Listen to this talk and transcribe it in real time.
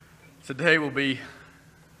Today we'll be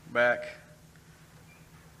back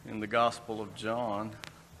in the Gospel of John.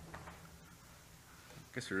 I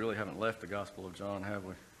guess we really haven't left the Gospel of John, have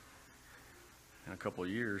we? In a couple of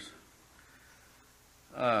years.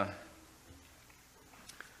 The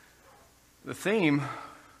theme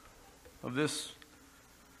of this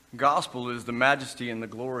Gospel is the majesty and the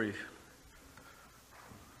glory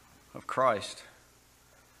of Christ.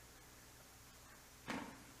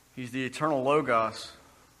 He's the eternal Logos,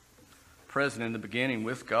 present in the beginning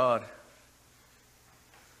with God.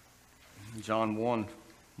 John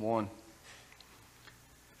 1:1.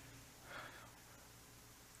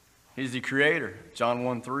 He's the Creator. John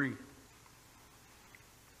 1:3.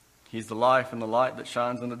 He's the life and the light that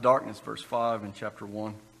shines in the darkness. Verse 5 in chapter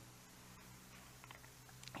 1.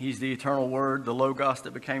 He's the eternal Word, the Logos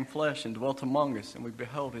that became flesh and dwelt among us, and we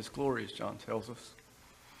beheld His glory, as John tells us.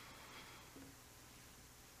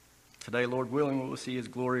 Today, Lord willing, we will see His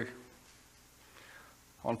glory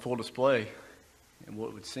on full display in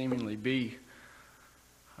what would seemingly be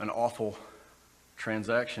an awful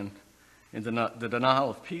transaction in the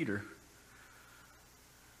denial of Peter.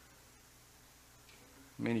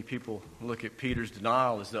 Many people look at Peter's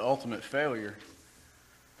denial as the ultimate failure,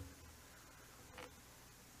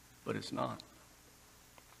 but it's not.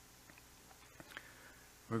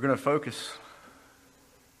 We're going to focus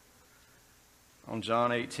on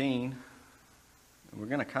John 18, and we're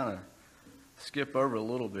going to kind of skip over a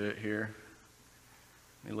little bit here.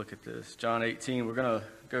 Let me look at this. John 18, we're going to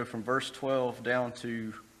go from verse 12 down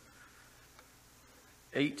to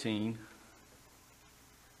 18.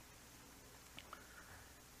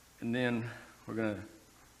 And then we're going to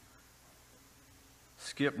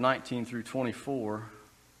skip 19 through 24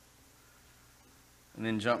 and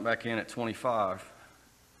then jump back in at 25.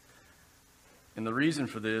 And the reason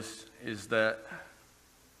for this is that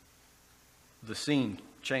the scene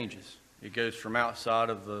changes. It goes from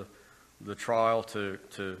outside of the trial to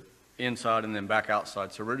inside and then back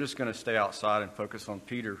outside. So we're just going to stay outside and focus on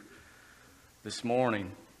Peter this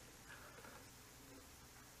morning.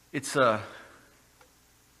 It's you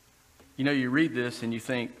read this and you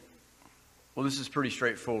think, well, this is pretty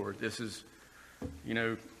straightforward. This is,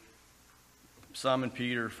 Simon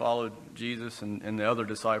Peter followed Jesus and the other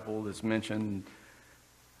disciple that's mentioned.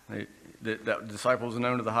 That disciple was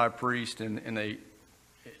known to the high priest,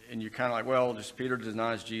 and you're kind of like, well, just Peter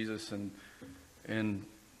denies Jesus, and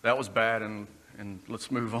that was bad, and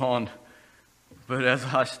let's move on. But as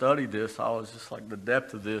I studied this, I was just like, the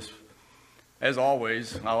depth of this, as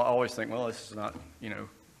always, I always think, well, this is not,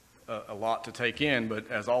 a lot to take in,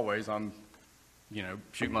 but as always, I'm,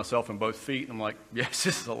 shooting myself in both feet, and I'm like, yes,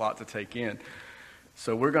 this is a lot to take in.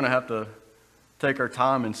 So we're going to have to take our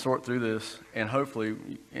time and sort through this, and hopefully,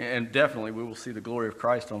 and definitely, we will see the glory of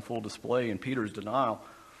Christ on full display in Peter's denial,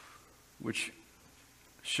 which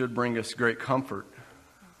should bring us great comfort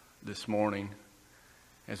this morning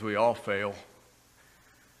as we all fail.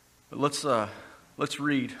 But let's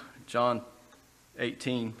read John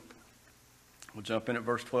 18. We'll jump in at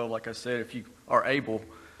verse 12. Like I said, if you are able,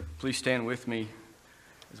 please stand with me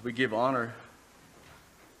as we give honor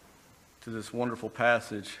to this wonderful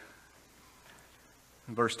passage.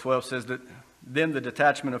 Verse 12 says that then the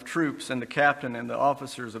detachment of troops and the captain and the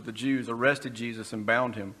officers of the Jews arrested Jesus and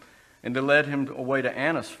bound him. And they led him away to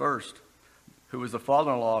Annas first, who was the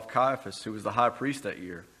father-in-law of Caiaphas, who was the high priest that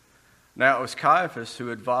year. Now it was Caiaphas who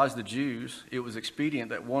advised the Jews it was expedient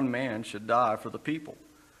that one man should die for the people.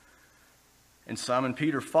 And Simon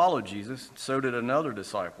Peter followed Jesus, so did another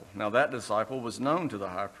disciple. Now that disciple was known to the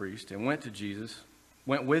high priest and went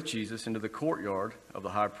with Jesus into the courtyard of the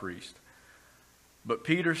high priest. But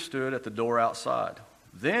Peter stood at the door outside.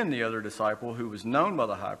 Then the other disciple, who was known by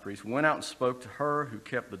the high priest, went out and spoke to her who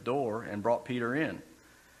kept the door and brought Peter in.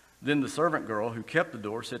 Then the servant girl who kept the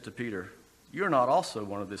door said to Peter, "You are not also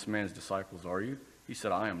one of this man's disciples, are you?" He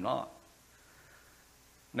said, "I am not."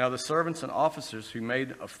 Now the servants and officers who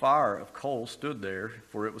made a fire of coals stood there,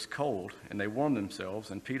 for it was cold, and they warmed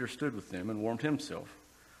themselves, and Peter stood with them and warmed himself.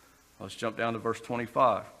 Let's jump down to verse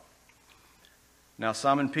 25. Now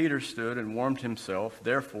Simon Peter stood and warmed himself.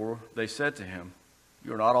 Therefore they said to him,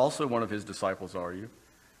 "You are not also one of his disciples, are you?"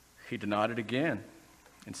 He denied it again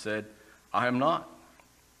and said, "I am not."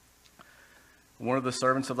 One of the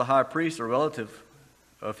servants of the high priest, a relative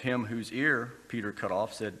of him whose ear Peter cut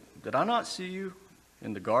off, said, "Did I not see you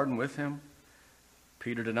in the garden with him?"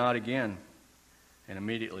 Peter denied again, and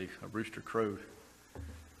immediately a rooster crowed.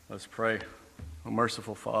 Let's pray. O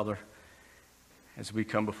merciful Father, as we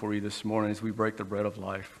come before you this morning, as we break the bread of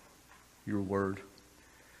life, your word,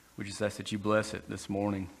 we just ask that you bless it this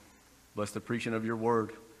morning. Bless the preaching of your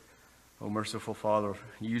word. O merciful Father,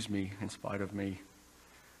 use me in spite of me.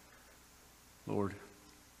 Lord,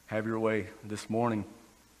 have your way this morning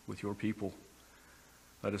with your people.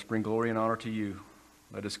 Let us bring glory and honor to you.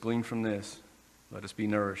 Let us glean from this. Let us be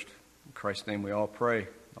nourished. In Christ's name we all pray.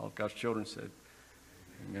 All of God's children said,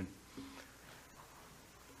 amen.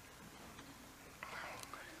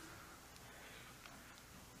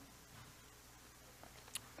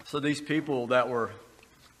 So these people that were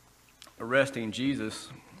arresting Jesus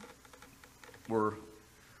were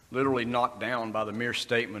literally knocked down by the mere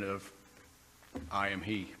statement of, I am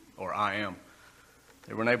he, or I am.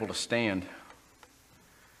 They weren't able to stand.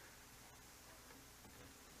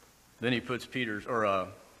 Then he puts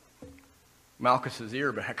Malchus's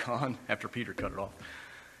ear back on after Peter cut it off.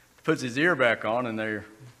 Puts his ear back on and they're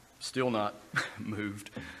still not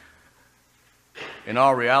moved. In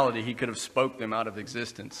all reality, he could have spoke them out of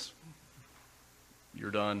existence. You're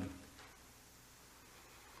done.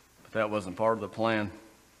 But that wasn't part of the plan.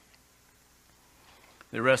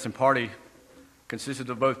 The arresting party consisted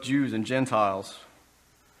of both Jews and Gentiles.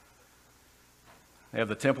 They have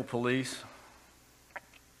the temple police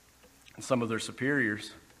and some of their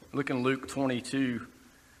superiors. Look in Luke 22.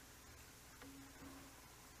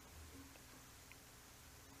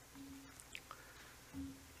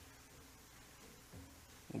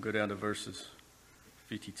 We'll go down to verses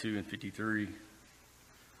 52 and 53.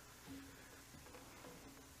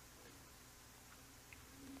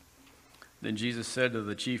 Then Jesus said to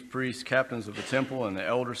the chief priests, captains of the temple, and the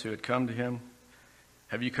elders who had come to him,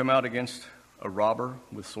 have you come out against a robber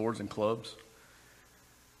with swords and clubs?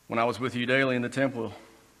 When I was with you daily in the temple,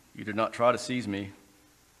 you did not try to seize me,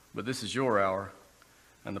 but this is your hour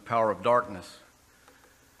and the power of darkness.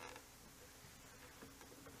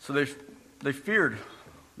 So they feared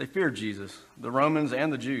Jesus. The Romans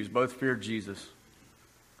and the Jews both feared Jesus.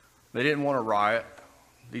 They didn't want to riot.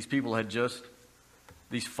 These people had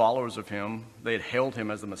these followers of him, they had hailed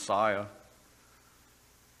him as the Messiah.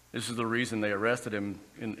 This is the reason they arrested him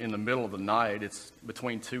in the middle of the night. It's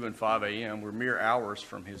between 2 and 5 a.m. We're mere hours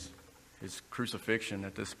from his crucifixion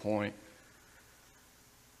at this point.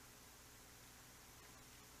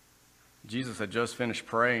 Jesus had just finished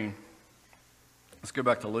praying. Let's go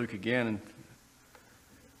back to Luke again in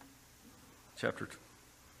chapter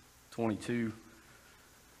 22,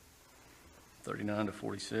 39 to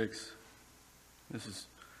 46.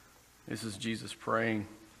 This is Jesus praying.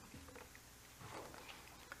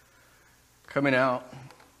 Coming out,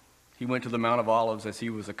 he went to the Mount of Olives as he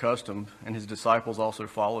was accustomed, and his disciples also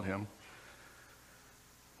followed him.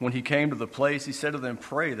 When he came to the place, he said to them,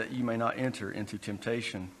 pray that you may not enter into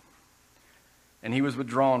temptation. And he was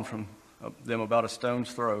withdrawn from them about a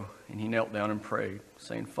stone's throw, and he knelt down and prayed,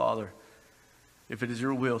 saying, Father, if it is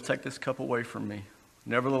your will, take this cup away from me.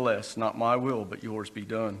 Nevertheless, not my will, but yours be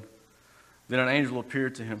done. Then an angel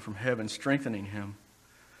appeared to him from heaven, strengthening him.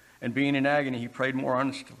 And being in agony, he prayed more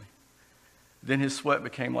earnestly. Then his sweat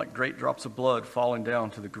became like great drops of blood falling down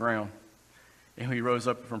to the ground. And when he rose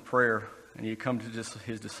up from prayer, and he had come to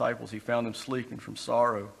his disciples, he found them sleeping from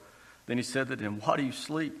sorrow. Then he said to them, why do you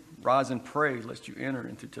sleep? Rise and pray, lest you enter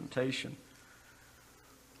into temptation.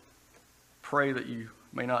 Pray that you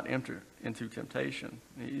may not enter into temptation.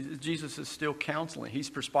 Jesus is still counseling. He's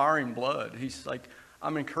perspiring blood. He's like,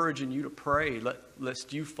 I'm encouraging you to pray,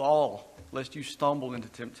 lest you fall, lest you stumble into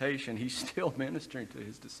temptation. He's still ministering to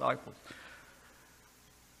his disciples.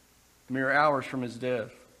 Mere hours from his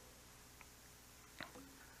death.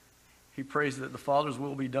 He prays that the Father's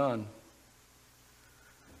will be done.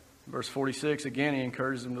 Verse 46, again, he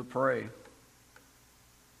encourages them to pray.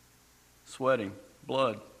 Sweating,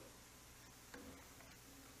 blood.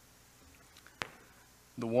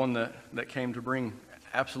 The one that came to bring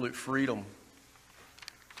absolute freedom.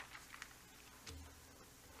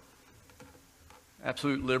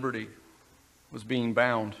 Absolute liberty was being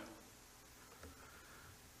bound.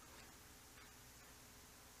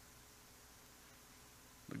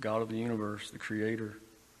 The God of the universe, the Creator,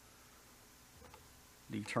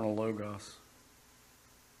 the eternal Logos,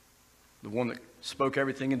 the one that spoke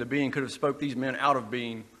everything into being, could have spoke these men out of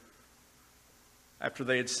being after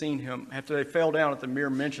they had seen him, after they fell down at the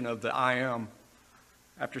mere mention of the I am,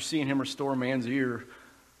 after seeing him restore man's ear,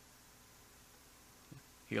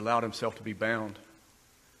 he allowed himself to be bound.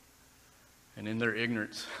 And in their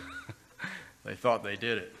ignorance, they thought they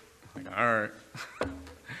did it. Like, all right,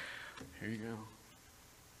 here you go.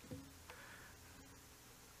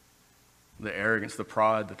 The arrogance, the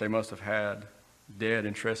pride that they must have had, dead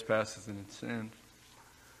in trespasses and in sin.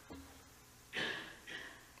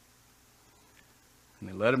 And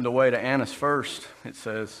they led him away to Annas first, it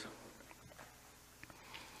says.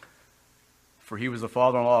 for he was the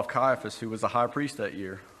father-in-law of Caiaphas, who was the high priest that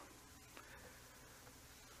year.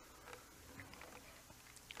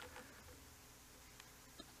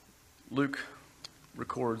 Luke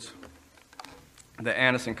records that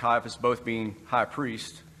Annas and Caiaphas both being high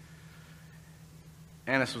priests.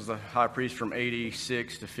 Annas was the high priest from AD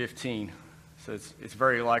 6 to 15, so it's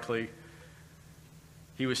very likely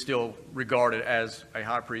he was still regarded as a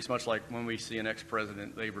high priest, much like when we see an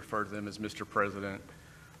ex-president, they refer to them as Mr. President.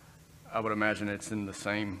 I would imagine it's in the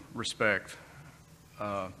same respect.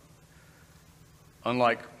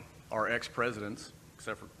 Unlike our ex-presidents,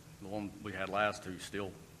 except for the one we had last, who's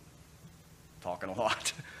still talking a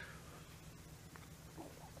lot.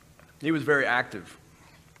 He was very active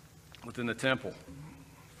within the temple.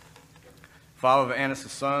 5 of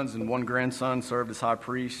Annas' sons and 1 grandson served as high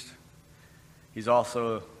priest. He's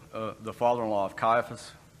also the father-in-law of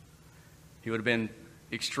Caiaphas. He would have been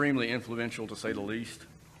extremely influential, to say the least,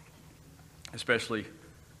 especially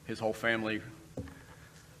his whole family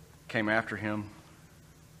came after him,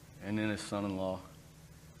 and then his son-in-law.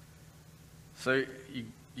 So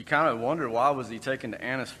you kind of wonder, why was he taken to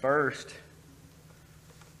Annas first?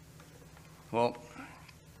 Well,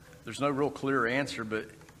 there's no real clear answer, but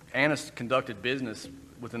Annas conducted business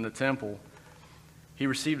within the temple. He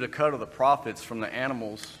received a cut of the profits from the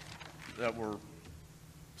animals that were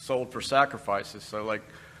sold for sacrifices. So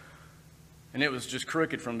and it was just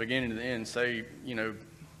crooked from beginning to the end. Say,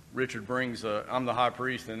 Richard brings I'm the high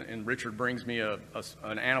priest, and Richard brings me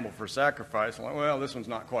an animal for sacrifice. I'm like, well, this one's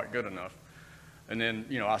not quite good enough. And then,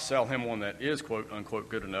 I sell him one that is, quote, unquote,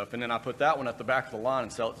 good enough. And then I put that one at the back of the line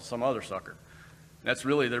and sell it to some other sucker. That's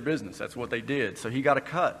really their business. That's what they did. So he got a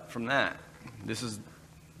cut from that. This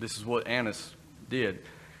is what Annas did.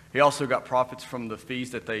 He also got profits from the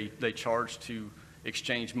fees that they charged to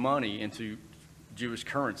exchange money into Jewish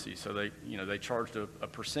currency. So they charged a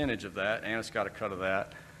percentage of that. Annas got a cut of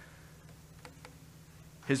that.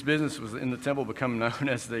 His business was in the temple become known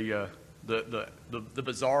as the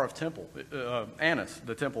bazaar of temple. Annas,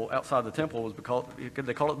 the temple outside the temple,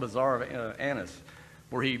 they call it bazaar of Annas,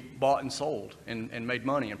 where he bought and sold and made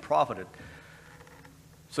money and profited.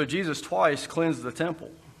 So Jesus twice cleansed the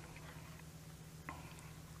temple.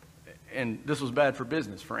 And this was bad for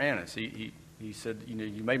business for Annas. He said,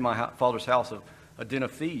 you made my father's house a den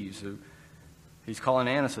of thieves. He's calling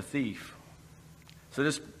Annas a thief. So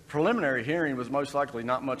this preliminary hearing was most likely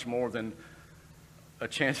not much more than a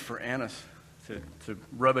chance for Annas to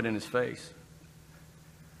rub it in his face,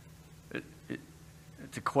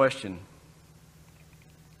 to question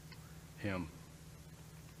him.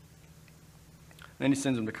 Then he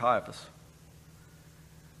sends him to Caiaphas.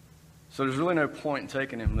 So there's really no point in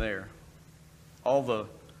taking him there. All the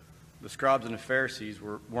scribes and the Pharisees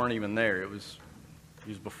weren't even there. He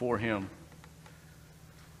was before him.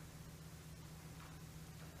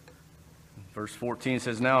 Verse 14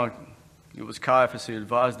 says, now it was Caiaphas who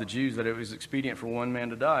advised the Jews that it was expedient for one man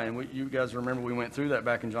to die. And you guys remember we went through that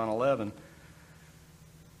back in John 11.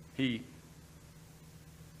 He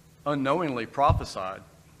unknowingly prophesied,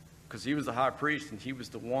 because he was the high priest and he was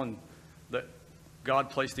the one that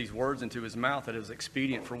God placed these words into his mouth, that it was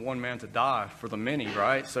expedient for one man to die for the many,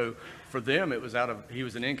 right? So for them, he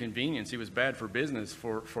was an inconvenience. He was bad for business.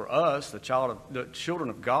 For us, the children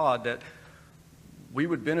of God, that we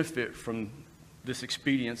would benefit from this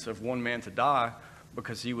expedience of one man to die,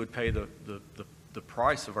 because he would pay the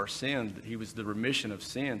price of our sin. He was the remission of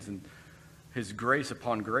sins, and his grace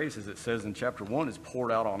upon grace, as it says in chapter 1, is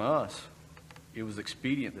poured out on us. It was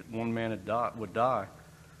expedient that one man would die.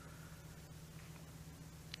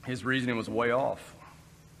 His reasoning was way off.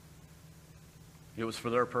 It was for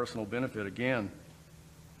their personal benefit again.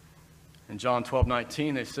 In John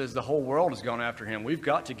 12:19, it says the whole world has gone after him. We've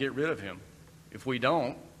got to get rid of him. If we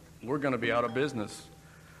don't, we're going to be out of business.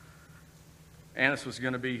 Annas was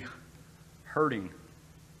going to be hurting.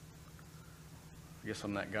 I guess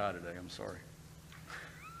I'm that guy today. I'm sorry.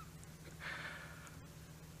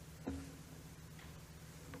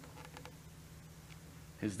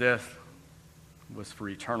 His death was for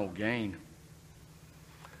eternal gain,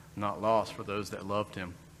 not loss for those that loved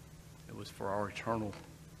him. It was for our eternal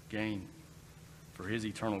gain, for his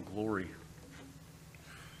eternal glory.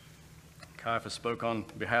 Caiaphas spoke on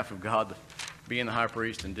behalf of God, being the high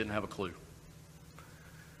priest, and didn't have a clue.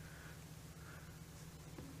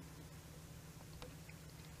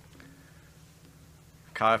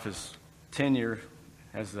 Caiaphas' tenure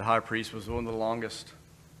as the high priest was one of the longest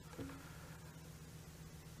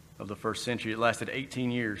of the first century. It lasted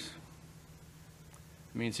 18 years.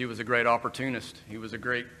 It means he was a great opportunist. He was a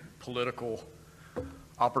great political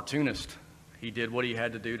opportunist. He did what he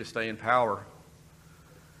had to do to stay in power.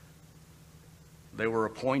 They were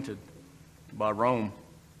appointed by Rome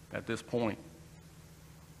at this point.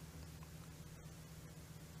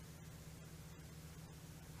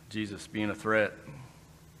 Jesus, being a threat,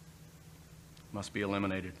 must be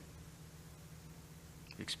eliminated.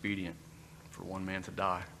 Expedient for one man to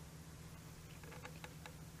die.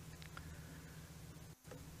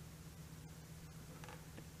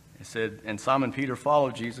 It said, and Simon Peter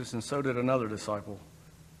followed Jesus, and so did another disciple.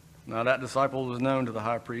 Now that disciple was known to the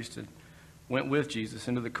high priest and went with Jesus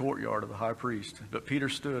into the courtyard of the high priest. But Peter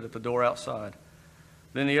stood at the door outside.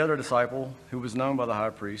 Then the other disciple, who was known by the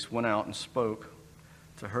high priest, went out and spoke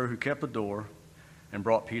to her who kept the door and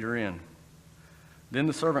brought Peter in. Then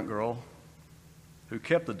the servant girl who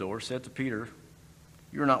kept the door said to Peter,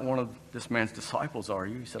 "You're not one of this man's disciples, are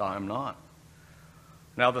you?" He said, "I am not."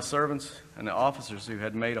 Now the servants and the officers who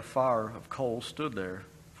had made a fire of coals stood there,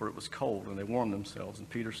 for it was cold, and they warmed themselves. And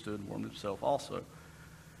Peter stood and warmed himself also.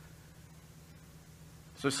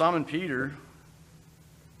 So Simon Peter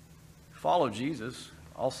followed Jesus,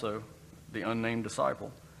 also the unnamed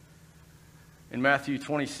disciple. In Matthew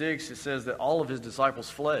 26, it says that all of his disciples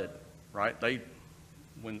fled, right?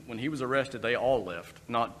 When he was arrested, they all left,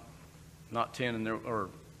 not 10 and there, or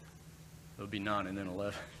it would be 9 and then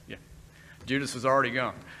 11. Yeah, Judas was already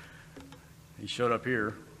gone. He showed up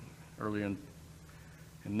here early in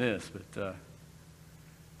this, but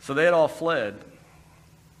so they had all fled.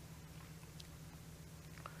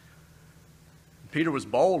 Peter was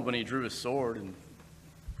bold when he drew his sword and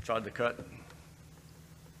tried to cut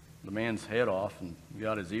the man's head off and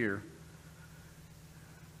got his ear.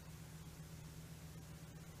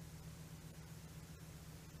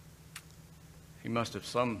 He must have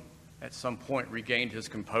at some point regained his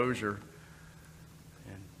composure.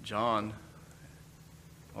 And John,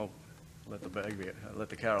 let the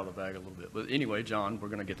cat out of the bag a little bit. But anyway, John, we're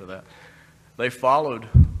going to get to that. They followed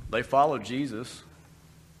Jesus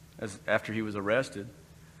after he was arrested.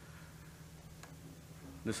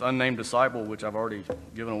 This unnamed disciple, which I've already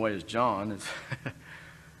given away as John, is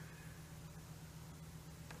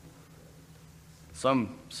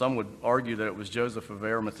some would argue that it was Joseph of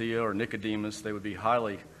Arimathea or Nicodemus. They would be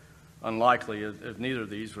highly unlikely if neither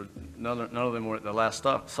of these were, none of them were at the Last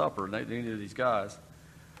Supper, neither of these guys.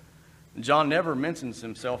 John never mentions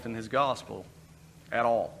himself in his gospel at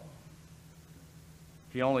all.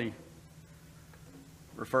 He only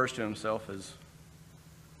refers to himself as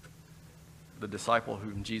the disciple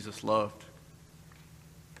whom Jesus loved.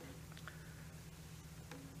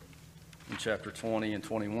 In chapter 20 and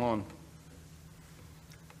 21.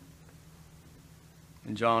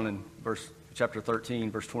 In John, in chapter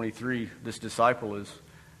 13, verse 23, this disciple is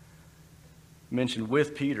mentioned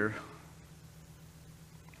with Peter,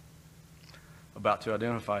 about to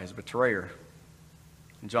identify his betrayer.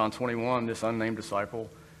 In John 21, this unnamed disciple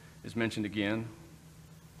is mentioned again.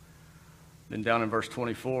 Then down in verse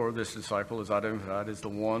 24, this disciple is identified as the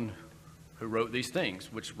one who wrote these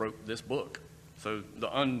things, which wrote this book. So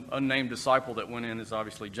the unnamed disciple that went in is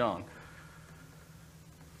obviously John.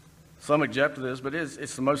 Some object to this, but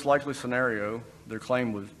it's the most likely scenario. Their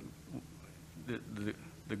claim was,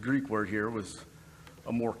 the Greek word here was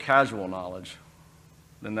a more casual knowledge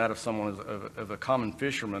than that of someone of a common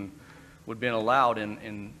fisherman would have been allowed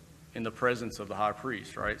in the presence of the high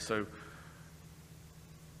priest, right? So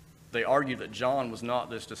they argue that John was not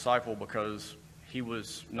this disciple because he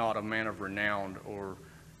was not a man of renown, or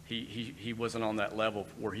he wasn't on that level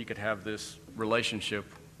where he could have this relationship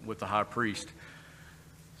with the high priest.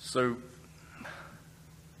 So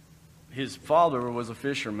his father was a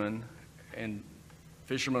fisherman, and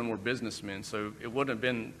fishermen were businessmen. So he wouldn't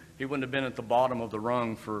have been at the bottom of the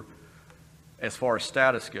rung for as far as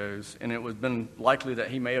status goes, and it would have been likely that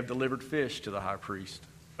he may have delivered fish to the high priest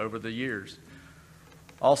over the years.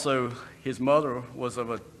 Also, his mother was of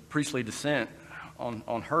a priestly descent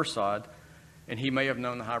on her side, and he may have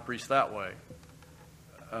known the high priest that way.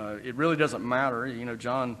 It really doesn't matter.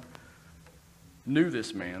 John knew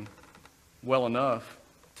this man well enough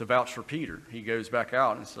to vouch for Peter. He goes back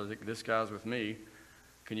out and says, "This guy's with me.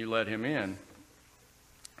 Can you let him in?"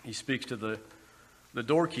 He speaks to the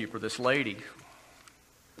doorkeeper, this lady.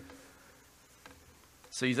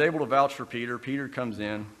 So he's able to vouch for Peter. Peter comes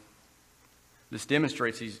in. This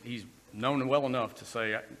demonstrates he's known well enough to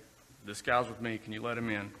say, "This guy's with me. Can you let him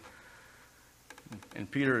in?"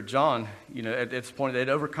 And Peter and John, at this point, they'd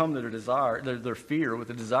overcome their desire, their fear with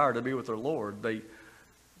the desire to be with their Lord.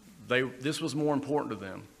 This was more important to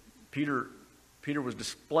them. Peter was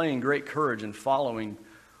displaying great courage in following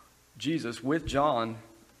Jesus with John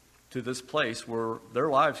to this place where their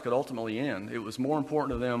lives could ultimately end. It was more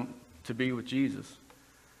important to them to be with Jesus.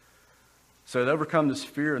 So they overcome this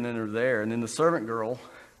fear, and then they're there. And then the servant girl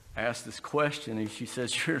asks this question, and she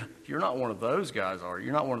says, you're not one of those guys, are you?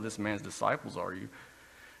 You're not one of this man's disciples, are you?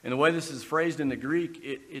 And the way this is phrased in the Greek,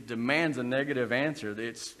 it demands a negative answer.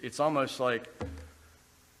 It's almost like,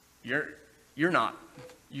 you're not.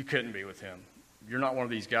 You couldn't be with him. You're not one of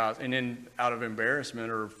these guys. And then out of embarrassment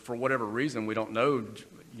or for whatever reason, we don't know,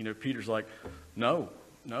 Peter's like, no.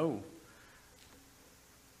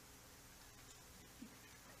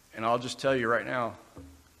 And I'll just tell you right now,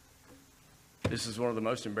 this is one of the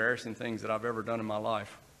most embarrassing things that I've ever done in my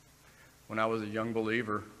life. When I was a young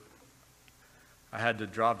believer, I had to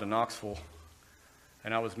drive to Knoxville,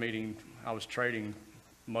 and I was trading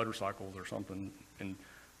motorcycles or something, and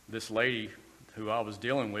this lady who I was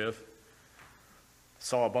dealing with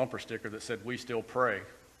saw a bumper sticker that said, "We still pray."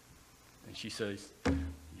 And she says,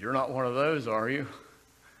 "You're not one of those, are you?"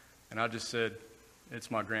 And I just said,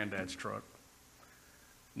 "It's my granddad's truck."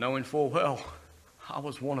 Knowing full well I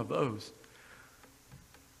was one of those.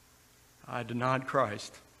 I denied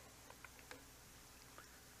Christ.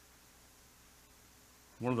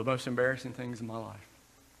 One of the most embarrassing things in my life.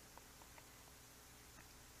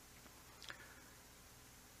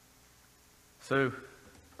 So,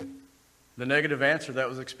 the negative answer that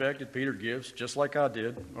was expected, Peter gives, just like I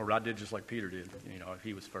did, or I did just like Peter did, if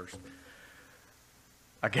he was first.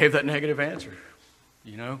 I gave that negative answer,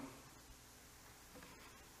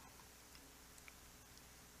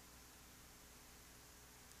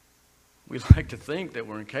 We like to think that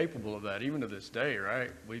we're incapable of that, even to this day,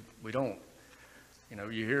 right? We don't.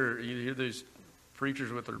 You hear these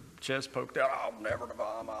preachers with their chest poked out, "I'll never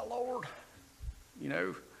defy my Lord."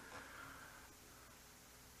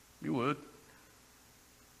 You would.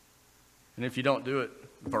 And if you don't do it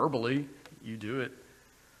verbally, you do it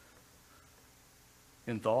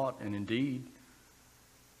in thought and in deed.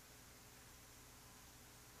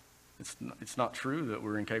 It's not true that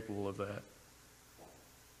we're incapable of that.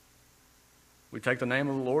 We take the name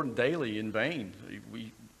of the Lord daily in vain.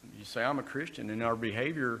 You say, "I'm a Christian," and our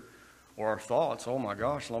behavior or our thoughts, oh my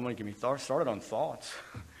gosh, let me get me started on thoughts.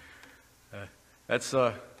 That's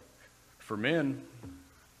for men.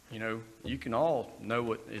 You can all know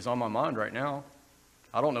what is on my mind right now.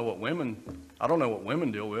 I don't know what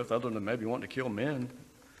women deal with, other than maybe wanting to kill men.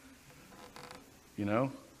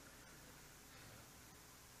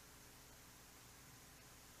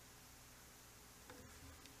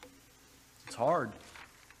 It's hard.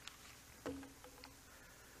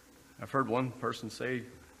 I've heard one person say,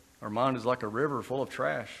 our mind is like a river full of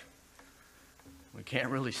trash. We can't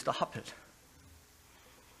really stop it.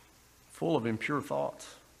 Full of impure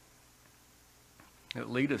thoughts that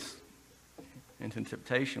lead us into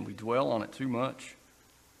temptation. We dwell on it too much.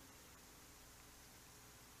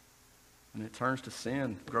 And it turns to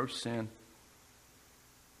sin, gross sin,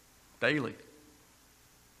 daily.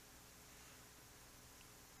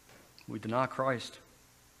 We deny Christ.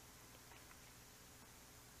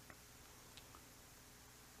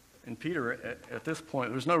 And Peter, at this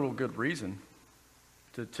point, there's no real good reason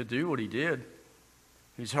to do what he did.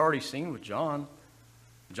 He's already seen with John.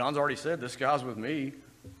 John's already said, "This guy's with me."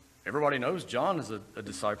 Everybody knows John is a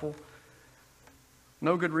disciple.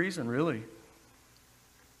 No good reason, really.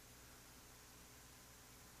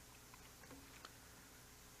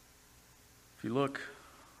 If you look,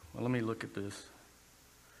 let me look at this.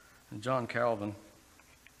 And John Calvin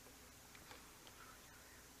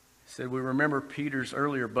said, "We remember Peter's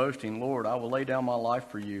earlier boasting, 'Lord, I will lay down my life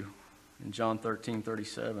for you,' in John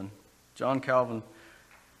 13:37. John Calvin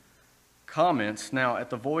comments, "Now,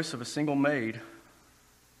 at the voice of a single maid,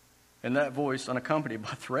 and that voice unaccompanied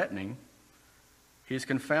by threatening, he is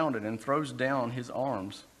confounded and throws down his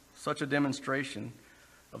arms, such a demonstration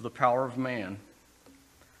of the power of man."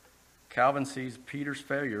 Calvin sees Peter's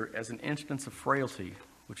failure as an instance of frailty,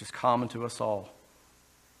 which is common to us all.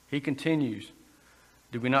 He continues,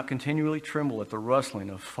 "Do we not continually tremble at the rustling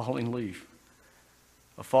of falling leaf?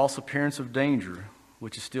 A false appearance of danger,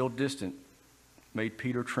 which is still distant, made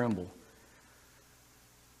Peter tremble.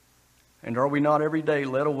 And are we not every day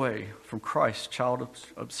led away from Christ's child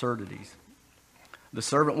absurdities? The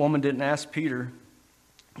servant woman didn't ask Peter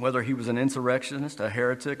whether he was an insurrectionist, a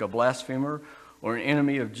heretic, a blasphemer, or an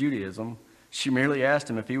enemy of Judaism. She merely asked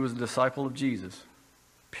him if he was a disciple of Jesus.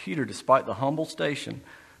 Peter, despite the humble station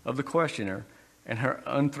of the questioner and her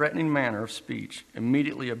unthreatening manner of speech,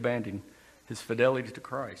 immediately abandoned his fidelity to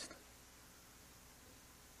Christ.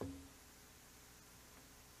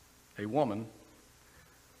 A woman,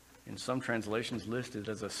 in some translations listed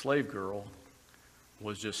as a slave girl,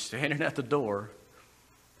 was just standing at the door,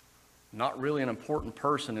 not really an important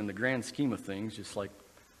person in the grand scheme of things, just like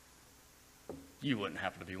You wouldn't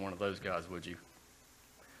happen to be one of those guys, would you?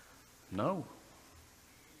 No.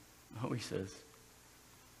 No, he says.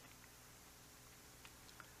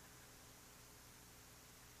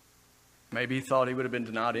 Maybe he thought he would have been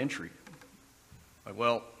denied entry. Like,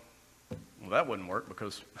 well, that wouldn't work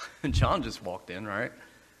because John just walked in, right?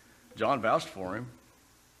 John vouched for him.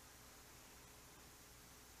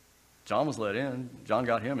 John was let in. John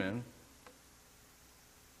got him in.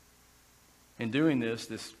 In doing this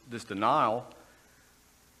denial,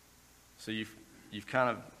 so you've kind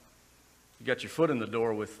of you got your foot in the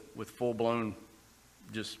door with full blown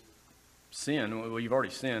just sin. Well, you've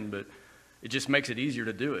already sinned, but it just makes it easier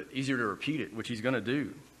to do it, easier to repeat it, which he's going to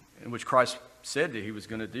do, and which Christ said that he was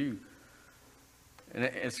going to do. And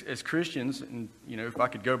as Christians, and if I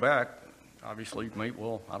could go back, obviously,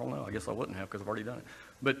 well, I don't know. I guess I wouldn't have because I've already done it.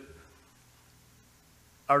 But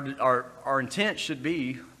our intent should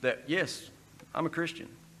be that, yes, I'm a Christian.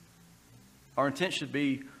 Our intent should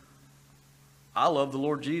be, I love the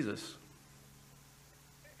Lord Jesus.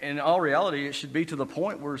 And in all reality, it should be to the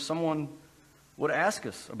point where someone would ask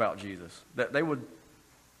us about Jesus, that they would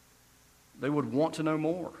want to know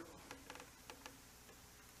more.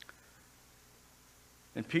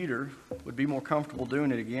 And Peter would be more comfortable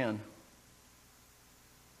doing it again.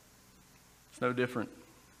 It's no different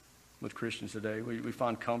with Christians today. We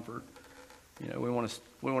find comfort. We want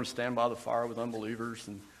to stand by the fire with unbelievers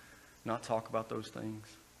and not talk about those things.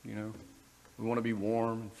 We want to be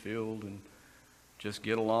warm and filled and just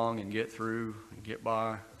get along and get through and get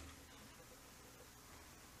by.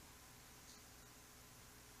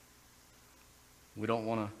 We don't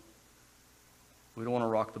want to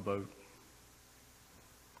rock the boat.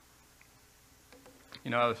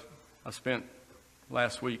 I spent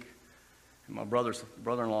last week at my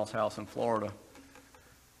brother-in-law's house in Florida,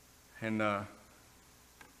 and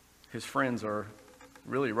his friends are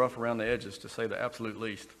really rough around the edges, to say the absolute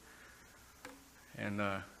least. And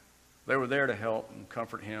they were there to help and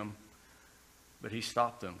comfort him, but he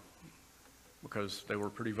stopped them because they were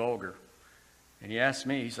pretty vulgar. And he asked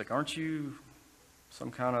me, he's like, "Aren't you some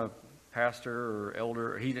kind of pastor or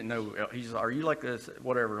elder?" He didn't know. He's like, "Are you like this?"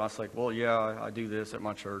 Whatever. And I was like, "Well, yeah, I do this at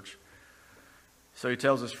my church." So he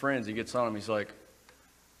tells his friends, he gets on them, he's like,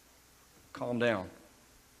 "Calm down."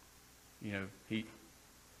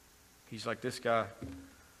 He's like, "This guy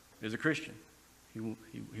is a Christian."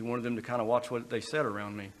 He wanted them to kind of watch what they said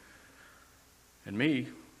around me. And me,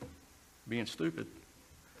 being stupid,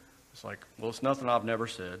 it's like, "Well, it's nothing I've never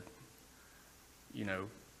said.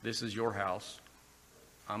 This is your house.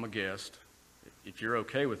 I'm a guest. If you're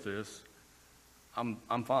okay with this,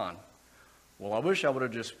 I'm fine." Well, I wish I would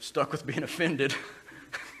have just stuck with being offended,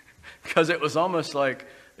 because it was almost like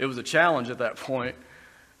it was a challenge at that point,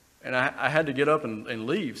 and I had to get up and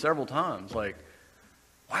leave several times. Like,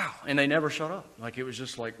 wow! And they never shut up. Like, it was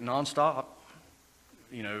just like nonstop,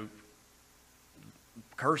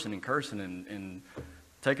 cursing and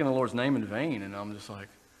taking the Lord's name in vain. And I'm just like,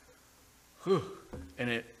 whew.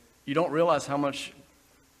 And you don't realize how much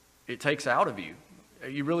it takes out of you.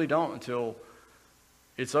 You really don't until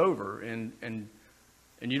it's over, and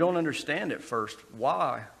you don't understand at first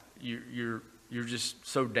why you're just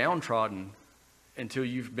so downtrodden until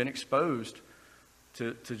you've been exposed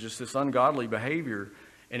to just this ungodly behavior,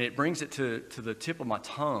 and it brings it to the tip of my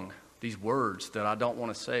tongue, these words that I don't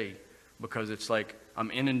want to say, because it's like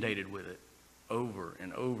I'm inundated with it over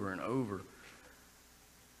and over and over.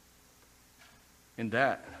 In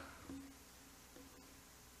that,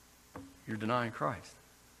 you're denying Christ.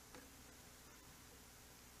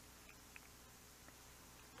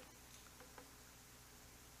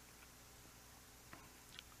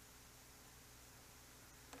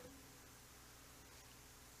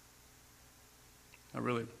 I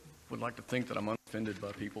really would like to think that I'm unoffended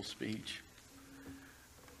by people's speech.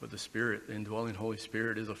 But the Spirit, the indwelling Holy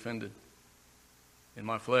Spirit, is offended. In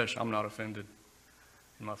my flesh, I'm not offended.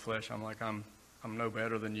 In my flesh, I'm like, I'm no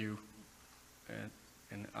better than you.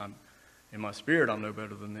 And in my spirit, I'm no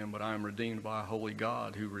better than them, but I am redeemed by a holy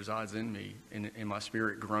God who resides in me. And my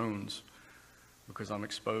spirit groans because I'm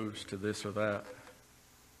exposed to this or that.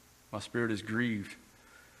 My spirit is grieved.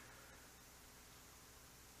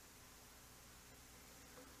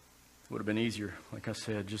 It would have been easier, like I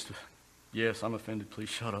said, just to, yes, I'm offended, please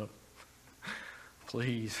shut up.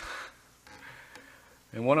 Please.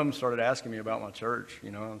 And one of them started asking me about my church. I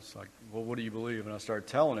was like, "Well, what do you believe?" And I started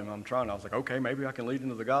telling him I was like, "Okay, maybe I can lead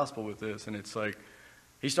into the gospel with this." And it's like,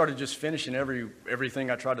 he started just finishing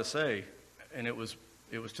everything I tried to say. And it was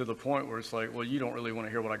to the point where it's like, "Well, you don't really want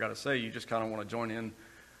to hear what I got to say. You just kind of want to join in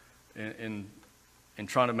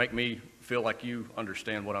trying to make me feel like you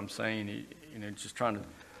understand what I'm saying." Just trying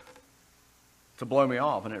to blow me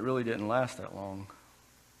off, and it really didn't last that long.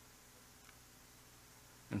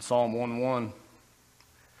 In Psalm 1:1,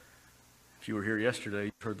 if you were here yesterday,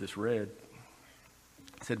 you heard this read.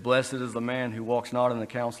 It said, "Blessed is the man who walks not in the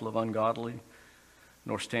counsel of ungodly,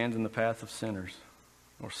 nor stands in the path of sinners,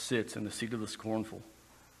 nor sits in the seat of the scornful."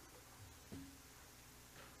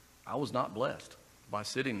 I was not blessed by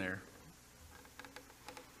sitting there.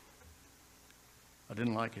 I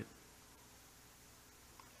didn't like it.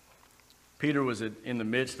 Peter was in the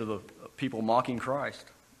midst of the people mocking Christ.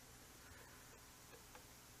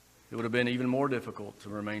 It would have been even more difficult to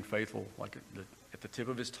remain faithful, like at the tip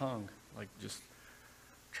of his tongue, like just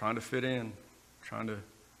trying to fit in, trying to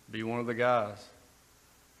be one of the guys,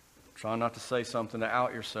 trying not to say something to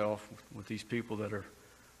out yourself with these people that are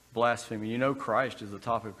blaspheming. You know, Christ is the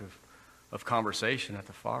topic of conversation at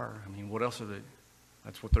the fire. I mean, what else are they?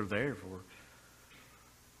 That's what they're there for.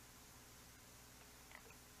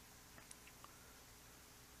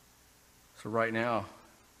 So right now,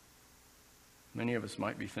 many of us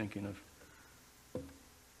might be thinking of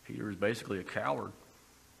Peter is basically a coward.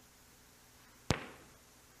 He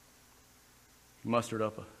mustered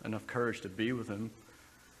up enough courage to be with him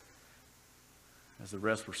as the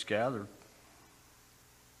rest were scattered.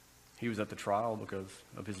 He was at the trial because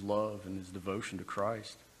of his love and his devotion to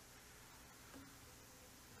Christ.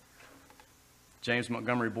 James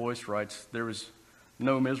Montgomery Boyce writes, "There is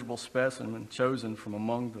no miserable specimen chosen from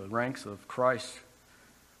among the ranks of Christ's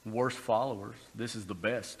worst followers. This is the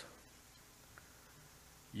best.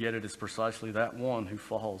 Yet it is precisely that one who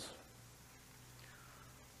falls.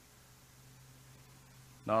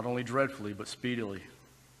 Not only dreadfully, but speedily.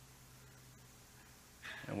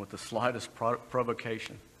 And with the slightest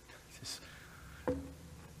provocation." This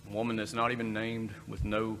woman that's not even named, with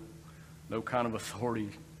no kind of authority.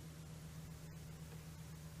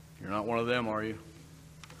 You're not one of them, are you?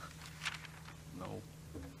 No.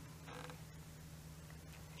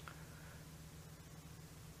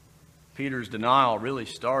 Peter's denial really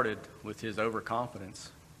started with his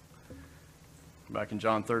overconfidence. Back in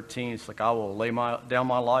John 13, it's like, "I will lay down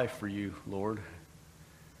my life for you, Lord."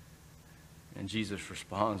 And Jesus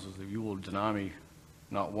responds, "You will deny me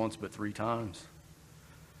not once but 3 times.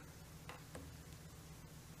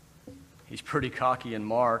 He's pretty cocky in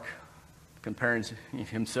Mark, comparing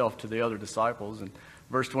himself to the other disciples. In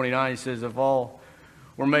verse 29, he says, "If all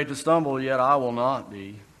were made to stumble, yet I will not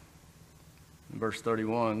be." In verse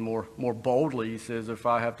 31, more boldly, he says, "If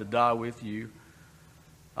I have to die with you,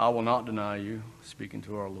 I will not deny you," speaking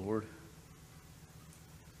to our Lord.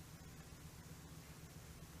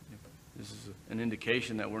 This is an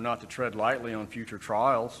indication that we're not to tread lightly on future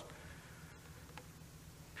trials.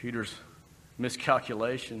 Peter's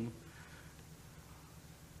miscalculation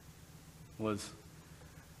was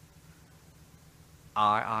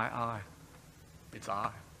I. It's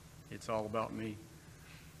I. It's all about me.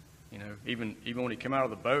 You know, even when he came out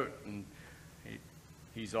of the boat and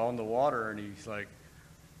he's on the water and he's like,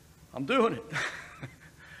 "I'm doing it."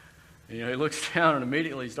 You know, he looks down and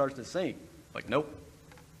immediately he starts to sink. Like, nope.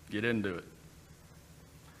 Get into it.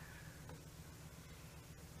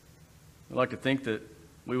 I'd like to think that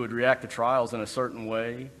we would react to trials in a certain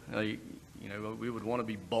way. You know, we would want to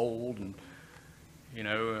be bold, and you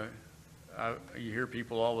know, you hear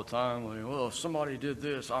people all the time, like, "Well, if somebody did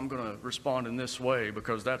this, I'm going to respond in this way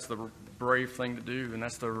because that's the brave thing to do," and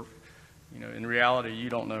that's the, you know, in reality, you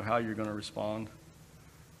don't know how you're going to respond.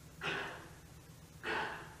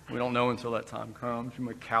 We don't know until that time comes. You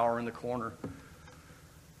might cower in the corner.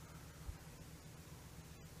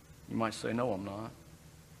 You might say, "No, I'm not."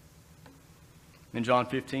 In John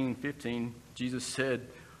 15:15, Jesus said,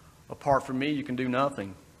 "Apart from me, you can do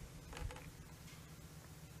nothing."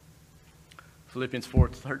 Philippians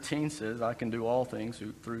 4:13 says, "I can do all things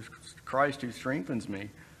through Christ who strengthens me."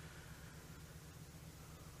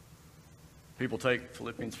 People take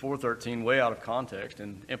Philippians 4:13 way out of context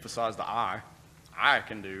and emphasize the I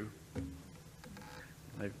can do.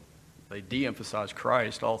 They de-emphasize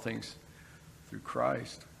Christ, all things through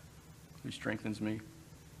Christ who strengthens me.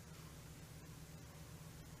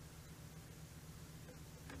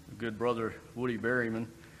 A good brother, Woody Berryman,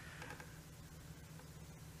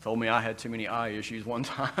 told me I had too many I issues one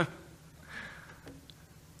time.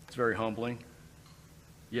 It's very humbling,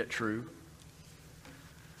 yet true.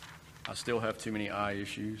 I still have too many I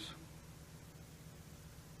issues.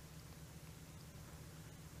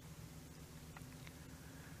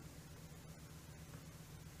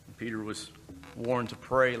 Peter was warned to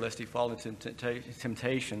pray lest he fall into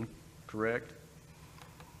temptation, correct?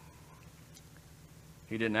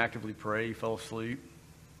 He didn't actively pray. He fell asleep.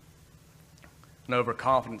 An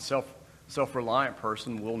overconfident, self-reliant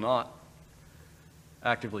person will not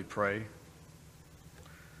actively pray.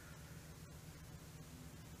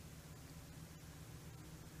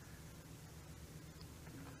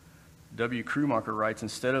 W. Krummacher writes,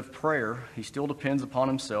 instead of prayer, he still depends upon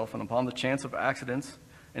himself and upon the chance of accidents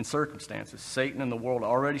and circumstances. Satan and the world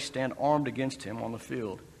already stand armed against him on the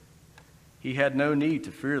field. He had no need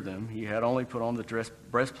to fear them. He had only put on the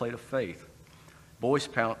breastplate of faith. Boyce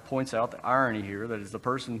points out the irony here, that is the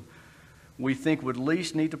person we think would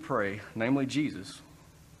least need to pray, namely Jesus,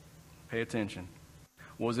 pay attention,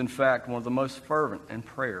 was in fact one of the most fervent in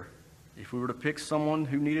prayer. If we were to pick someone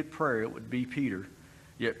who needed prayer, it would be Peter.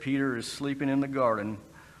 Yet Peter is sleeping in the garden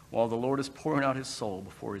while the Lord is pouring out his soul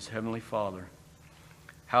before his heavenly Father.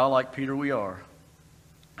 How like Peter we are.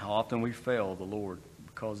 How often we fail the Lord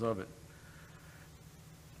because of it.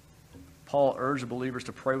 Paul urged the believers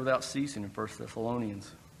to pray without ceasing in 1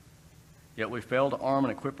 Thessalonians. Yet we fail to arm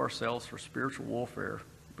and equip ourselves for spiritual warfare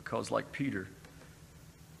because, like Peter,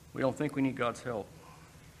 we don't think we need God's help.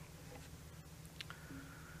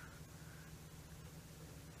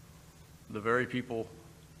 The very people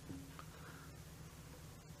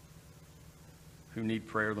who need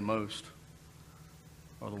prayer the most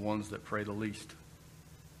are the ones that pray the least.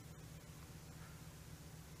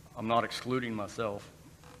 I'm not excluding myself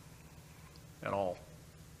at all,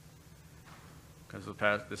 because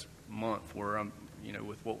this month where I'm,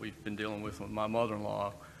 with what we've been dealing with my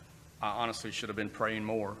mother-in-law, I honestly should have been praying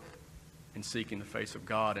more and seeking the face of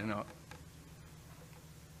God, and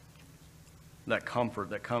that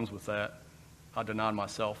comfort that comes with that, I denied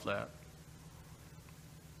myself that.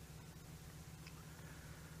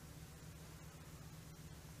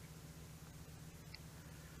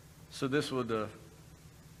 So this would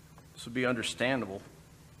be understandable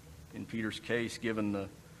in Peter's case, given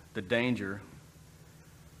the danger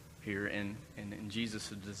here and Jesus'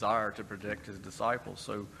 desire to protect his disciples.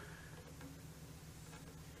 So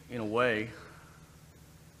in a way,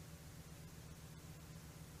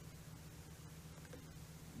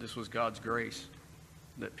 this was God's grace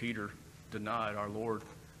that Peter denied our Lord.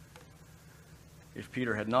 If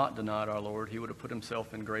Peter had not denied our Lord, he would have put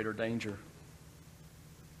himself in greater danger.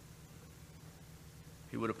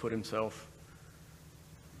 He would have put himself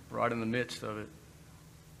right in the midst of it.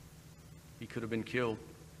 He could have been killed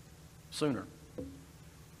sooner.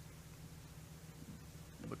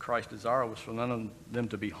 But Christ's desire was for none of them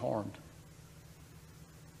to be harmed.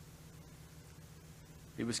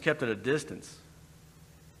 He was kept at a distance.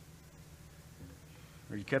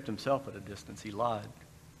 Or he kept himself at a distance. He lied.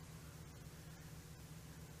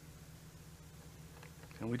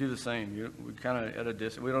 And we do the same. We kind of at a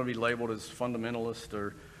distance. We don't want to be labeled as fundamentalist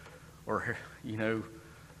or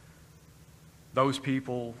those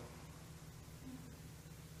people.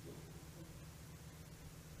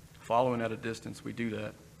 Following at a distance, we do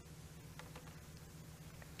that.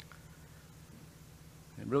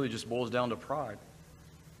 It really just boils down to pride.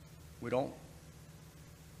 We don't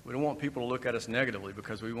want people to look at us negatively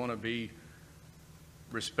because we want to be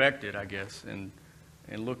respected, I guess, and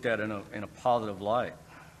looked at in a positive light.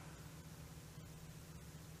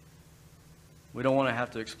 We don't want to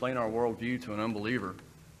have to explain our worldview to an unbeliever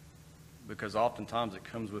because oftentimes it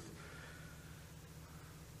comes with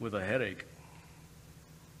a headache.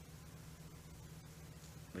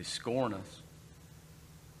 They scorn us.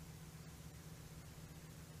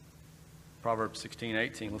 Proverbs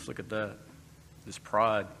 16:18, let's look at that. This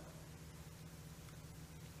pride.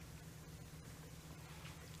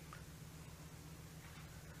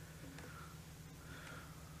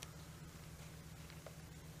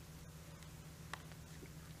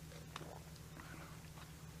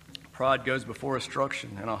 Pride goes before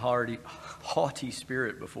destruction, and a haughty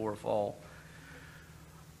spirit before a fall.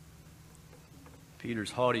 Peter's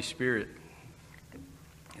haughty spirit,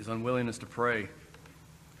 his unwillingness to pray,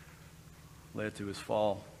 led to his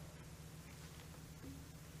fall.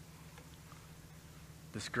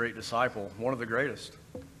 This great disciple, one of the greatest,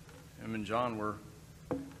 him and John were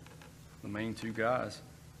the main two guys.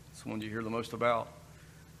 It's the ones you hear the most about.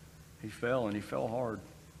 He fell, and he fell hard.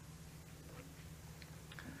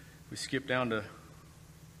 We skip down to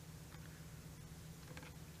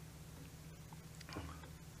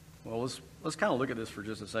let's kind of look at this for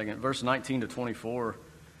just a second. Verse 19 to 24.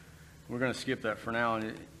 We're going to skip that for now,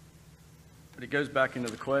 but it goes back into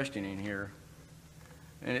the questioning here,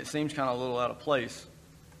 and it seems kind of a little out of place.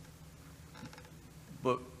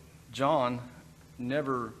 But John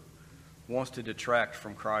never wants to detract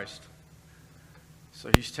from Christ. So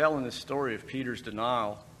he's telling this story of Peter's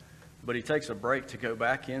denial, but he takes a break to go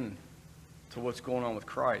back in to what's going on with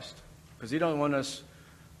Christ, because he don't want us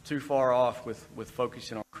too far off with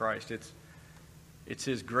focusing on Christ. It's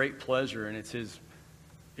his great pleasure, and it's his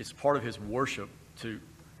it's part of his worship to.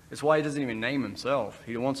 It's why he doesn't even name himself.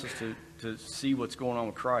 He wants us to see what's going on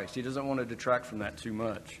with Christ. He doesn't want to detract from that too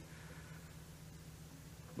much.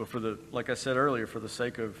 But like I said earlier, for the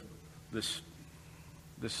sake of this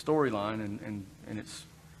storyline and its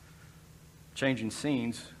changing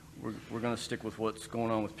scenes, we're going to stick with what's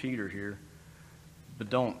going on with Peter here. But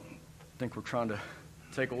don't think we're trying to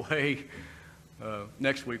take away.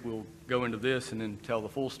 Next week we'll go into this and then tell the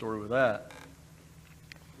full story with that.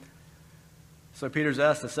 So Peter's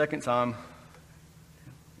asked the second time,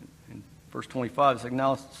 in verse 25, it's like,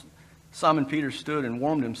 now Simon Peter stood and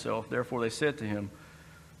warmed himself. Therefore they said to him,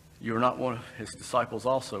 you are not one of his disciples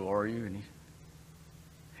also, are you? And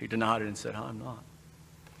he denied it and said, I'm not.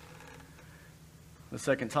 The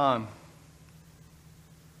second time,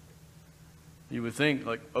 you would think,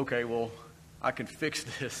 like, okay, well, I can fix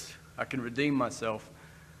this. I can redeem myself.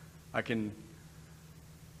 I can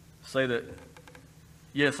say that,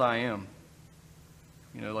 yes, I am.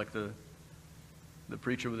 You know, like the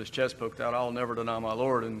preacher with his chest poked out, I'll never deny my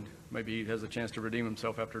Lord, and maybe he has a chance to redeem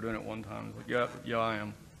himself after doing it one time. He's like, yeah, I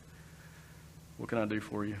am. What can I do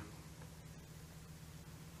for you?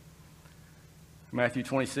 Matthew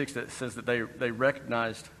 26, that says that they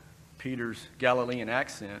recognized Peter's Galilean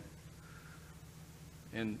accent,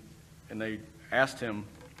 and they asked him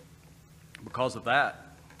because of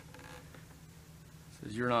that. He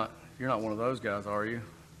says, you're not one of those guys, are you?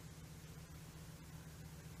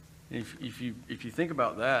 If you think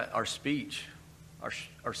about that, our speech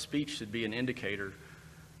should be an indicator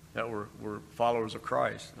that we're followers of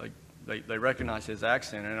Christ. Like they recognize his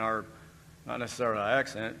accent, and not necessarily our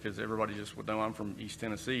accent, because everybody just would know I'm from East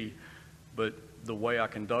Tennessee, but the way I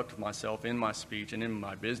conduct myself in my speech and in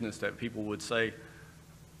my business, that people would say,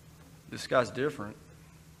 this guy's different.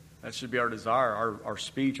 That should be our desire. Our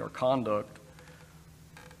speech, our conduct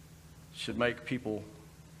should make people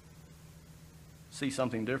see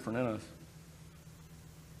something different in us.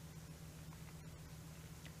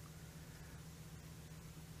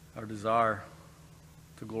 Our desire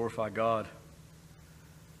to glorify God.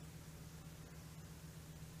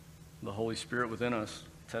 The Holy Spirit within us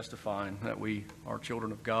testifying that we are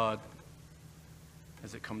children of God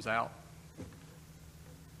as it comes out,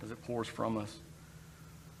 as it pours from us.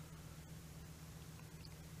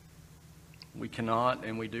 We cannot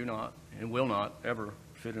and we do not and will not ever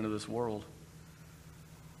fit into this world.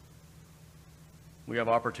 We have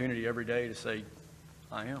opportunity every day to say,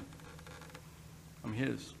 I am. I'm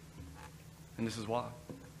his. And this is why.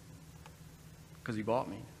 Because he bought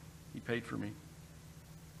me. He paid for me.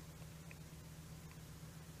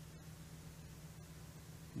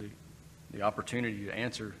 The opportunity to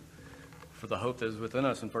answer for the hope that is within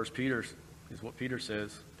us in 1 Peter is what Peter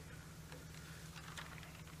says.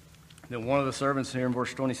 Then one of the servants here in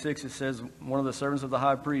verse 26, it says, one of the servants of the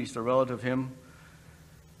high priest, a relative of him,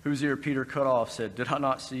 whose ear Peter cut off, said, did I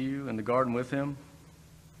not see you in the garden with him?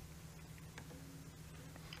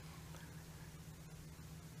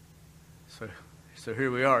 So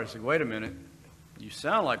here we are. I said, wait a minute. You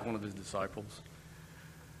sound like one of his disciples.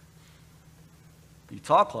 You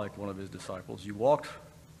talk like one of his disciples. You walked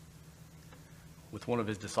with one of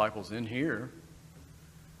his disciples in here.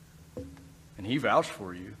 And he vouched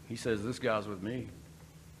for you. He says, this guy's with me.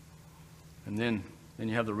 And then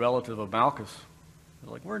you have the relative of Malchus.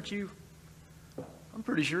 They're like, weren't you? I'm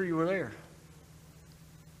pretty sure you were there.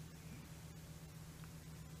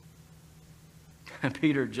 And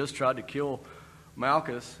Peter just tried to kill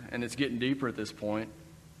Malchus, and it's getting deeper at this point.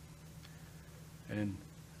 And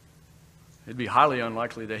it'd be highly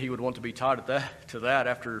unlikely that he would want to be tied to that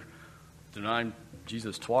after denying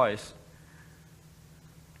Jesus twice.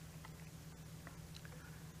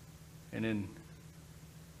 And then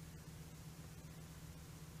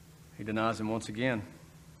he denies him once again.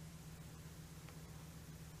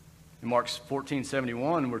 In Mark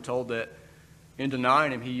 14:71, we're told that in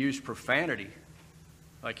denying him, he used profanity,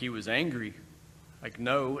 like he was angry, like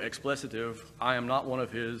no explicitive, I am not one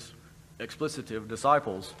of his explicitive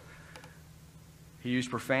disciples. He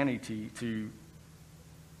used profanity to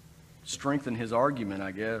strengthen his argument,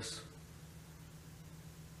 I guess.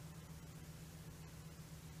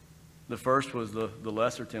 The first was the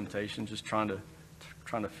lesser temptation, just trying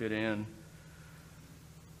to fit in.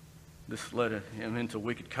 This led him into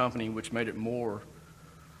wicked company, which made it more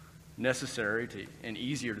necessary and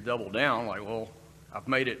easier to double down. Like, well, I've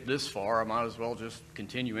made it this far, I might as well just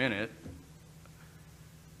continue in it.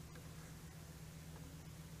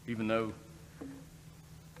 Even though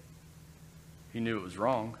he knew it was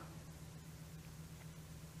wrong.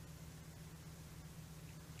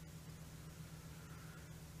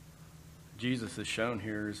 Jesus is shown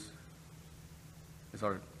here as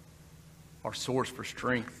our source for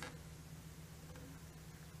strength.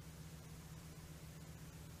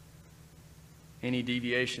 Any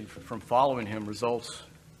deviation from following him results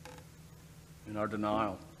in our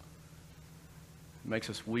denial. It makes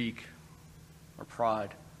us weak, our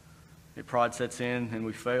pride. Pride sets in and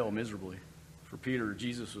we fail miserably. For Peter,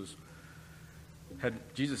 Jesus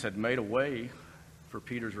had made a way for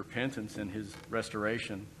Peter's repentance and his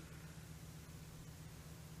restoration.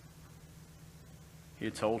 He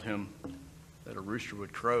had told him that a rooster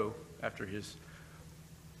would crow after his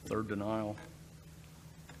third denial.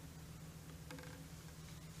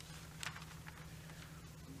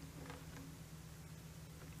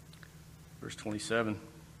 Verse 27.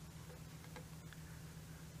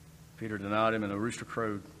 Peter denied him and a rooster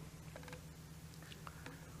crowed.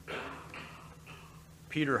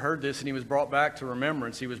 Peter heard this and he was brought back to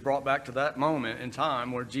remembrance. He was brought back to that moment in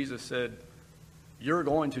time where Jesus said, "You're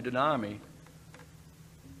going to deny me."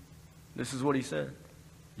 This is what he said.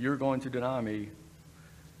 "You're going to deny me."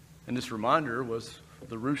 And this reminder was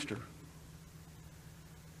the rooster.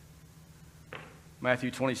 Matthew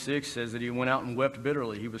 26 says that he went out and wept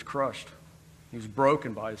bitterly. He was crushed. He was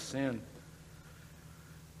broken by his sin.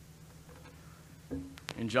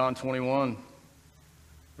 In John 21,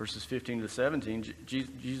 verses 15 to 17,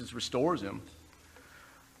 Jesus restores him.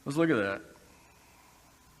 Let's look at that.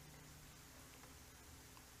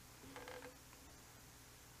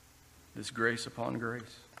 This grace upon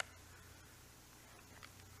grace.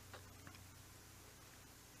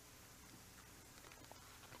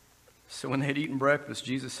 So when they had eaten breakfast,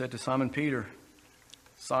 Jesus said to Simon Peter,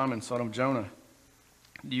 "Simon, son of Jonah,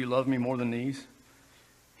 do you love me more than these?"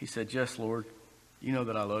 He said, "Yes, Lord, you know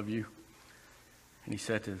that I love you." And he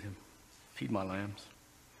said to him, "Feed my lambs."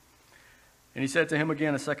 And he said to him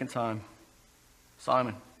again a second time,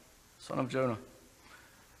 "Simon, son of Jonah,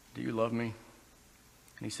 do you love me?"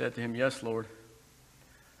 And he said to him, "Yes, Lord,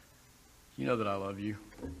 you know that I love you."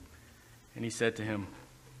 And he said to him,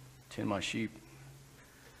 "Tend my sheep."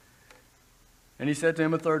 And he said to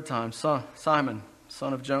him a third time, "Simon,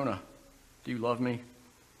 son of Jonah, do you love me?"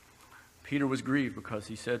 Peter was grieved because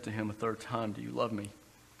he said to him a third time, "Do you love me?"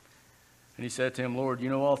 And he said to him, "Lord, you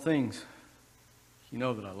know all things. You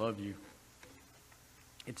know that I love you."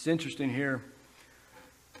 It's interesting here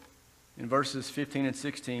in verses 15 and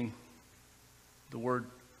 16, the word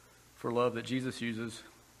for love that Jesus uses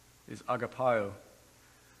is agapao,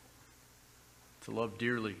 to love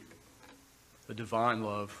dearly, a divine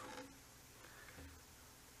love.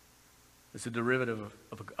 It's a derivative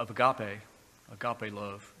of agape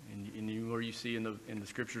love. And where you see in the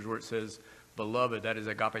scriptures where it says, beloved, that is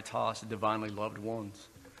agapetos, divinely loved ones,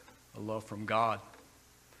 a love from God.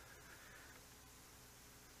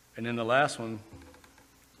 And then the last one,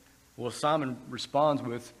 well, Simon responds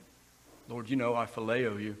with, "Lord, you know I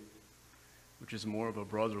phileo you," which is more of a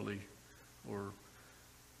brotherly or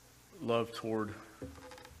love toward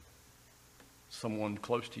someone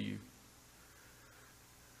close to you.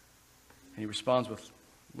 And he responds with,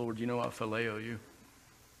 "Lord, you know I phileo you."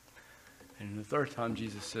 And the third time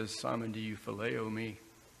Jesus says, "Simon, do you phileo me?"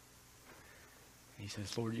 And he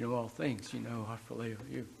says, "Lord, you know all things. You know I phileo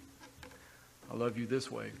you. I love you this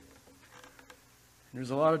way." And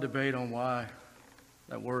there's a lot of debate on why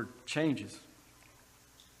that word changes.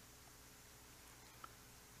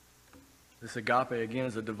 This agape, again,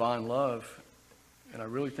 is a divine love. And I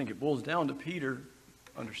really think it boils down to Peter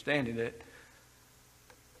understanding that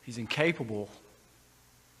he's incapable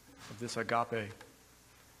of this agape.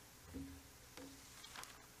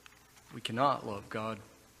 We cannot love God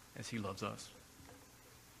as he loves us.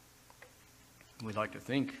 We'd like to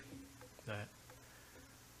think that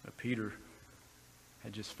Peter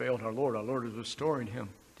had just failed our Lord. Our Lord was restoring him.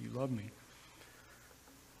 "Do you love me?"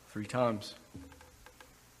 3 times.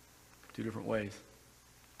 2 different ways.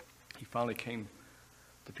 He finally came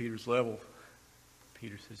to Peter's level.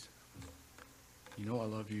 Peter says, "You know I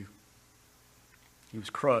love you." He was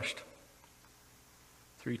crushed.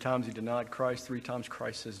 3 times he denied Christ. 3 times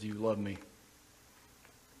Christ says, "Do you love me?"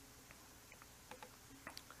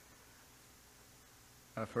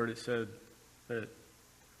 I've heard it said that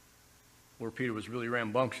where Peter was really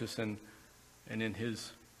rambunctious, and in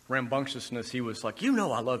his rambunctiousness he was like, "You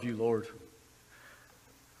know I love you, Lord."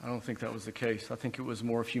 I don't think that was the case. I think it was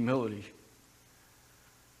more of humility.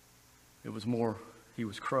 It was more, he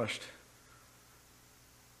was crushed.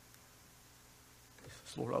 He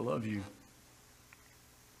says, "Lord, I love you."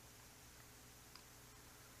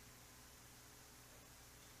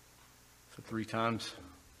 So 3 times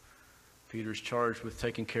Peter's charged with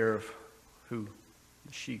taking care of who?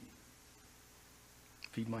 The sheep.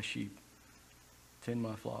 "Feed my sheep. Tend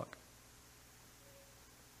my flock."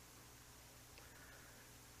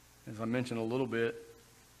 as I mentioned a little bit,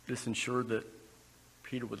 this ensured that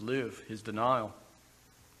Peter would live his denial.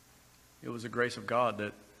 It was the grace of God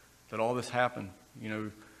that all this happened. You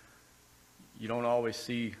know, you don't always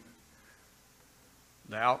see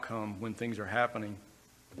the outcome when things are happening.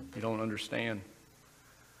 You don't understand.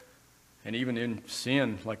 And even in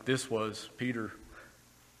sin like this was, Peter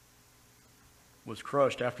was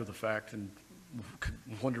crushed after the fact and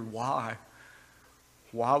wondered why.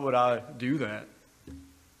 Why would I do that?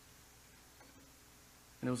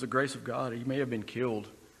 And it was the grace of God. He may have been killed.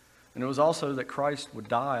 And it was also that Christ would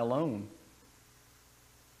die alone.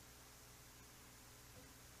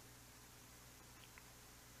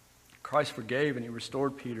 Christ forgave and he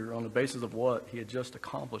restored Peter on the basis of what he had just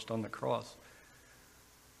accomplished on the cross.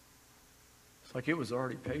 It's like it was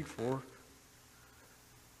already paid for.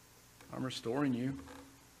 I'm restoring you.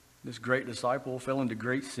 This great disciple fell into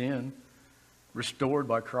great sin, restored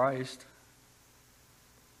by Christ.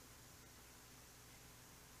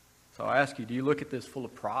 So I ask you, do you look at this full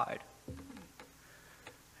of pride?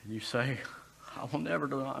 And you say, I will never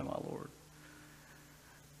deny my Lord.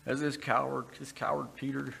 As this coward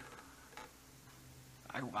Peter,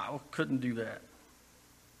 I couldn't do that.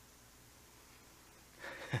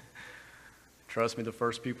 Trust me, the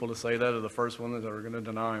first people to say that are the first ones that are going to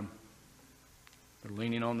deny him. They're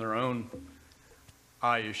leaning on their own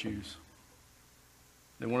eye issues.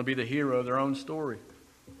 They want to be the hero of their own story.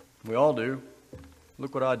 We all do.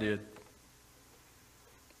 Look what I did.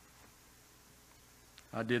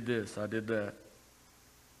 I did this, I did that.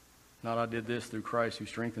 Not I did this through Christ who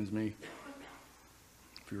strengthens me.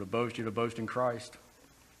 If you're to boast, you're to boast in Christ.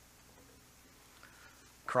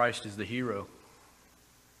 Christ is the hero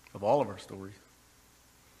of all of our stories.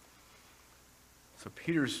 So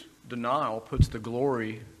Peter's denial puts the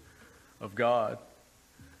glory of God,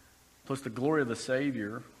 puts the glory of the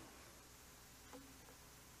Savior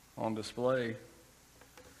on display.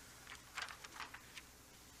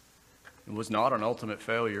 It was not an ultimate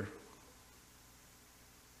failure.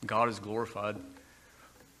 God is glorified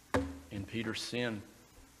in Peter's sin.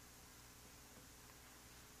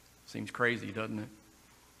 Seems crazy, doesn't it?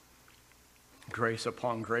 Grace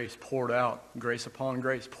upon grace poured out. Grace upon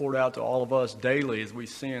grace poured out to all of us daily as we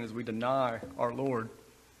sin, as we deny our Lord.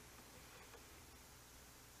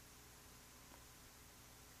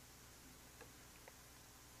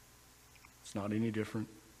 It's not any different.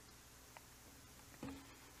 It's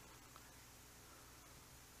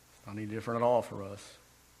not any different at all for us.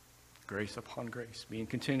 Grace upon grace being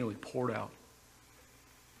continually poured out.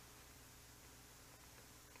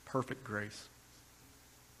 Perfect grace.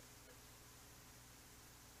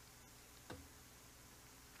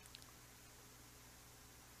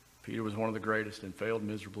 Peter was one of the greatest and failed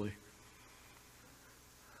miserably.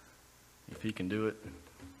 If he can do it,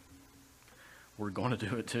 we're going to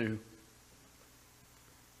do it too.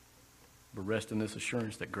 But rest in this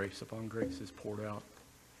assurance that grace upon grace is poured out.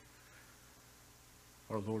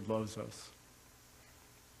 Our Lord loves us.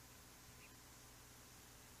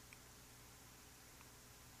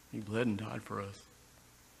 He bled and died for us.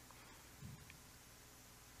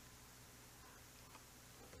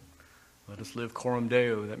 Let us live coram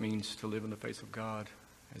Deo. That means to live in the face of God,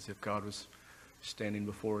 as if God was standing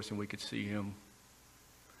before us and we could see him.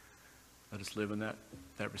 Let us live in that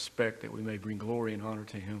respect, that we may bring glory and honor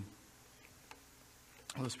to him.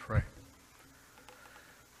 Let's pray.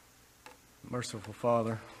 Merciful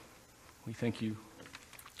Father, we thank you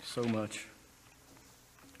so much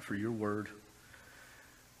for your word.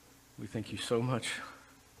 We thank you so much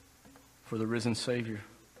for the risen Savior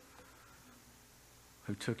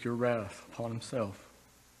who took your wrath upon himself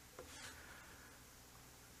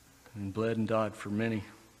and bled and died for many,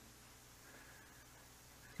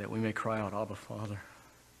 that we may cry out, Abba, Father.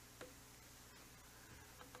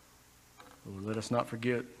 Lord, let us not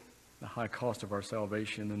forget the high cost of our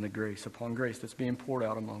salvation and the grace upon grace that's being poured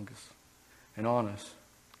out among us and on us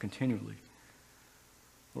continually.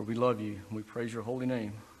 Lord, we love you and we praise your holy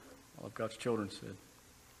name. All of God's children said.